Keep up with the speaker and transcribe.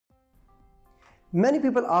Many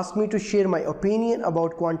people ask me to share my opinion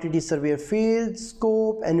about quantity surveyor field,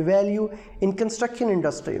 scope and value in construction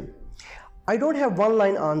industry. I don't have one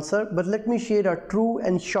line answer, but let me share a true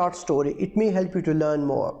and short story. It may help you to learn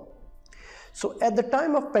more. So at the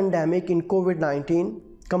time of pandemic in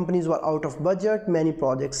COVID-19, companies were out of budget, many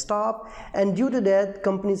projects stopped, and due to that,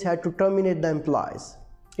 companies had to terminate the employees.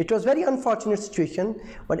 It was a very unfortunate situation,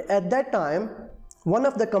 but at that time, one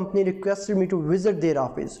of the company requested me to visit their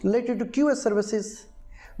office related to QS services.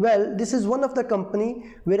 Well, this is one of the company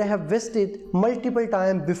where I have visited multiple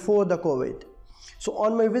times before the COVID. So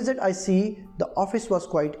on my visit, I see the office was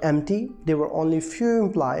quite empty. There were only few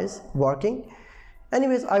employees working.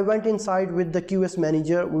 Anyways, I went inside with the QS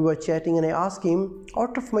manager. We were chatting and I asked him,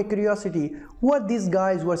 out of my curiosity, who are these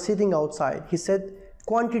guys who are sitting outside? He said,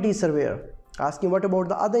 quantity surveyor. I asked him, what about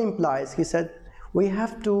the other employees? He said, we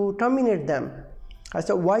have to terminate them. I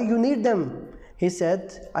said, why you need them? He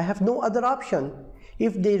said, I have no other option.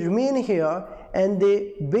 If they remain here and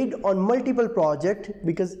they bid on multiple projects,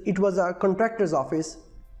 because it was a contractor's office.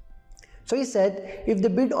 So he said, if they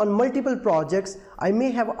bid on multiple projects, I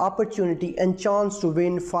may have opportunity and chance to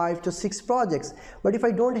win 5 to 6 projects. But if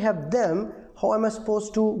I don't have them, how am I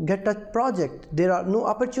supposed to get that project? There are no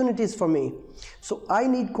opportunities for me. So I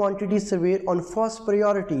need quantity surveyor on first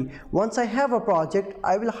priority. Once I have a project,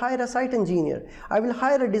 I will hire a site engineer. I will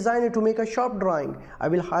hire a designer to make a shop drawing. I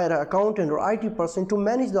will hire an accountant or IT person to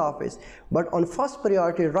manage the office. But on first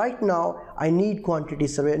priority right now, I need quantity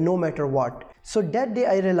surveyor no matter what. So that day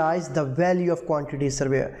I realized the value of quantity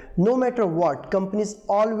surveyor. No matter what, companies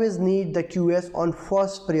always need the QS on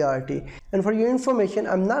first priority. And for your information,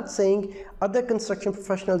 I'm not saying other construction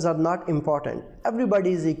professionals are not important.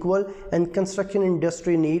 Everybody is equal and construction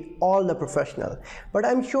industry need all the professionals. But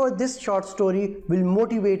I'm sure this short story will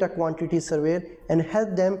motivate a quantity surveyor and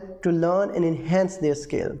help them to learn and enhance their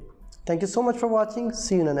skill. Thank you so much for watching.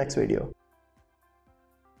 See you in the next video.